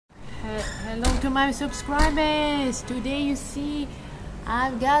Hello to my subscribers. Today you see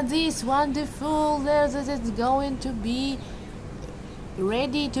I've got this wonderful that is going to be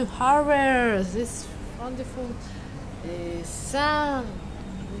ready to harvest. This wonderful sun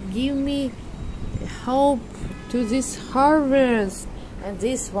give me hope to this harvest, and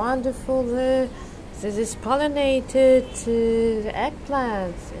this wonderful this is pollinated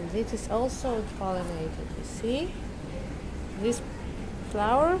eggplants, and this is also pollinated. You see these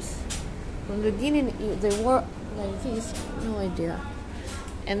flowers from the beginning they were like this, no idea,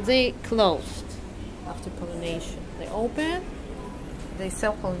 and they closed after pollination. They open, they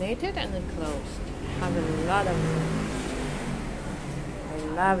self-pollinated, and then closed. I have a lot of them. I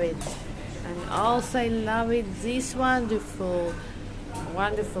love it. And also I love it, these wonderful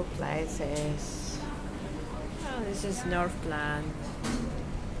places. Oh, this is North plant,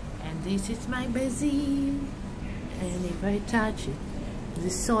 and this is my basil. And if I touch it, the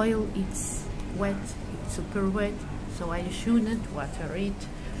soil it's wet, it's super wet, so I shouldn't water it.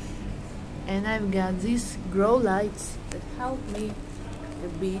 And I've got these grow lights that help me a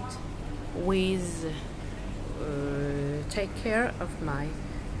bit with take care of my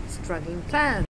struggling plant.